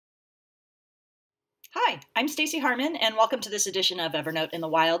Hi, I'm Stacey Harmon, and welcome to this edition of Evernote in the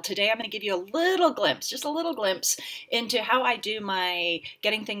Wild. Today I'm going to give you a little glimpse, just a little glimpse, into how I do my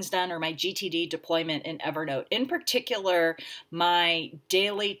getting things done or my GTD deployment in Evernote. In particular, my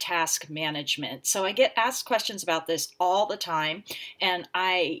daily task management. So I get asked questions about this all the time, and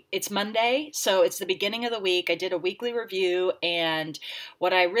it's Monday, so it's the beginning of the week. I did a weekly review, and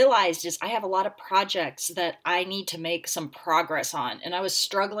what I realized is I have a lot of projects that I need to make some progress on, and I was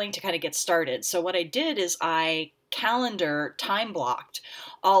struggling to kind of get started. So what I did is I calendar time blocked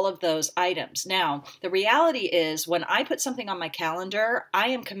all of those items. Now, the reality is when I put something on my calendar, I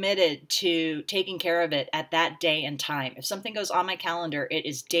am committed to taking care of it at that day and time. If something goes on my calendar, it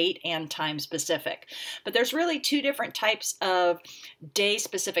is date and time specific. But there's really two different types of day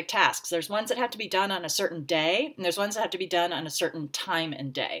specific tasks. There's ones that have to be done on a certain day, and there's ones that have to be done on a certain time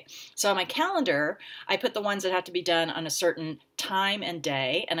and day. So on my calendar, I put the ones that have to be done on a certain time and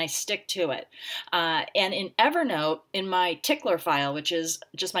day, and I stick to it. And in Evernote, in my tickler file, which is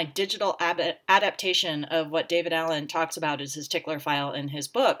just my digital adaptation of what David Allen talks about as his tickler file in his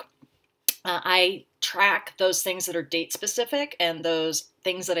book, I track those things that are date specific and those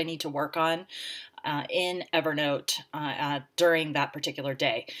things that I need to work on in Evernote during that particular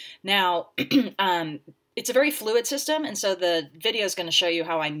day. Now, it's a very fluid system, and so the video is going to show you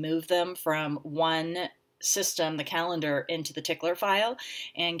how I move them from one system, the calendar, into the tickler file,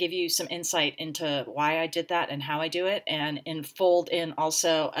 and give you some insight into why I did that and how I do it, and fold in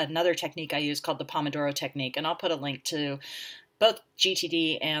also another technique I use called the Pomodoro technique. And I'll put a link to both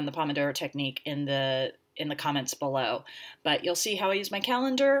GTD and the Pomodoro technique in the comments below. But you'll see how I use my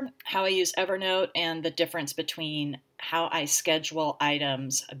calendar, how I use Evernote, and the difference between how I schedule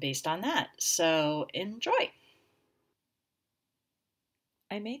items based on that. So enjoy.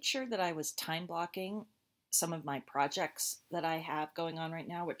 I made sure that I was time blocking some of my projects that I have going on right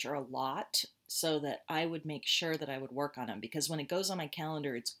now, which are a lot, so that I would make sure that I would work on them. Because when it goes on my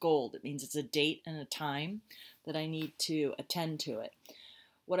calendar, it's gold. It means it's a date and a time that I need to attend to it.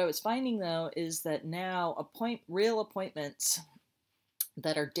 What I was finding, though, is that now real appointments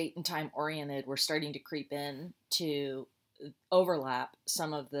that are date and time oriented were starting to creep in to overlap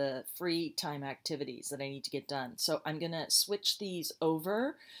some of the free time activities that I need to get done. So I'm going to switch these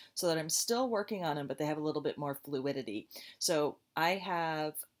over so that I'm still working on them, but they have a little bit more fluidity. So I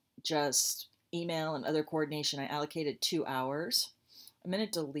have just email and other coordination. I allocated 2 hours. I'm going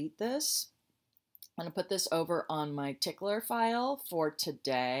to delete this. I'm going to put this over on my tickler file for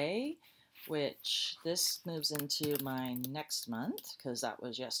today, which this moves into my next month because that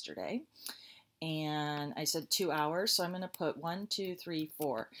was yesterday. And I said 2 hours, so I'm going to put 1, 2, 3,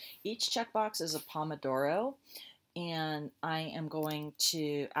 4. Each checkbox is a Pomodoro, and I am going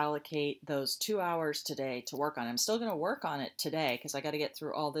to allocate those 2 hours today to work on it. I'm still going to work on it today because I got to get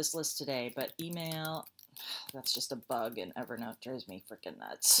through all this list today, but email, that's just a bug in Evernote, drives me freaking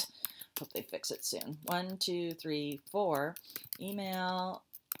nuts. Hope they fix it soon. 1, 2, 3, 4, email,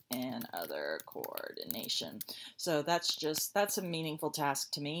 and other coordination. So that's a meaningful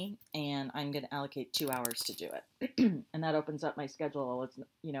task to me, and I'm going to allocate 2 hours to do it. And that opens up my schedule. It's,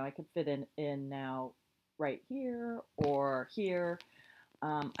 I could fit in now right here or here.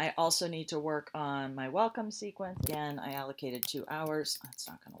 I also need to work on my welcome sequence. Again, I allocated 2 hours. That's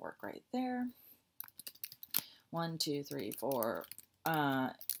not going to work right there. 1, 2, 3, 4.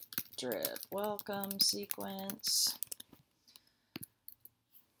 Drip welcome sequence.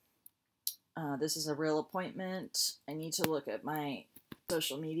 This is a real appointment. I need to look at my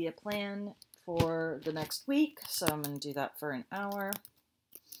social media plan for the next week, so I'm going to do that for an hour.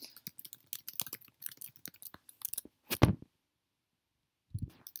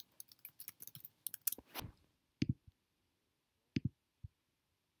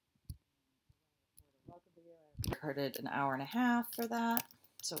 Recorded an hour and a half for that,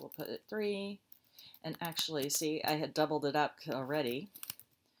 so we'll put it 3. And actually, see, I had doubled it up already.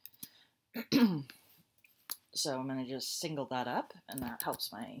 So I'm going to just single that up, and that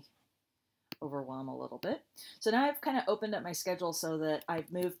helps my overwhelm a little bit. So now I've kind of opened up my schedule so that I've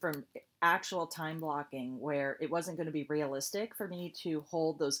moved from actual time blocking where it wasn't going to be realistic for me to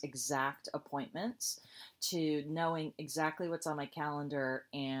hold those exact appointments to knowing exactly what's on my calendar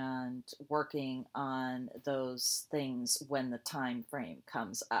and working on those things when the time frame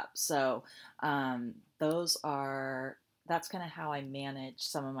comes up. So that's kind of how I manage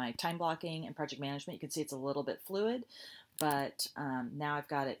some of my time blocking and project management. You can see it's a little bit fluid, but now I've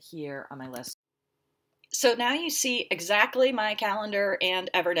got it here on my list. So now you see exactly my calendar and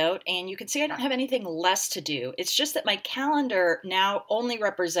Evernote, and you can see I don't have anything less to do. It's just that my calendar now only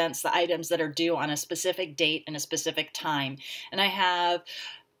represents the items that are due on a specific date and a specific time. And I have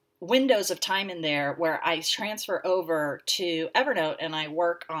windows of time in there where I transfer over to Evernote and I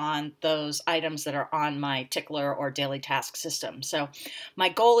work on those items that are on my tickler or daily task system. So my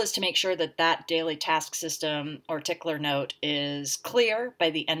goal is to make sure that that daily task system or tickler note is clear by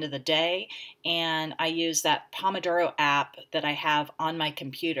the end of the day. And I use that Pomodoro app that I have on my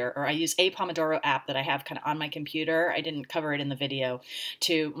computer, or I use a Pomodoro app that I have kind of on my computer. I didn't cover it in the video,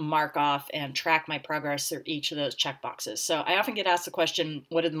 to mark off and track my progress through each of those checkboxes. So I often get asked the question,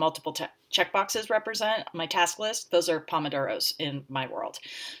 what do the multiple checkboxes represent? My task list, those are Pomodoros in my world.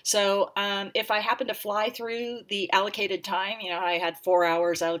 So if I happen to fly through the allocated time, I had 4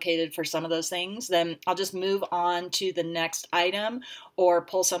 hours allocated for some of those things, then I'll just move on to the next item or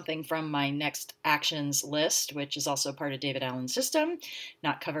pull something from my next actions list, which is also part of David Allen's system,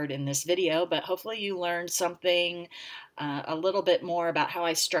 not covered in this video, but hopefully you learned something a little bit more about how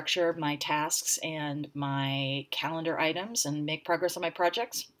I structure my tasks and my calendar items and make progress on my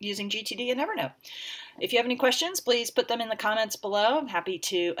projects using GTD and Evernote. If you have any questions, please put them in the comments below. I'm happy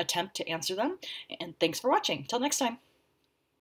to attempt to answer them. And thanks for watching. Till next time.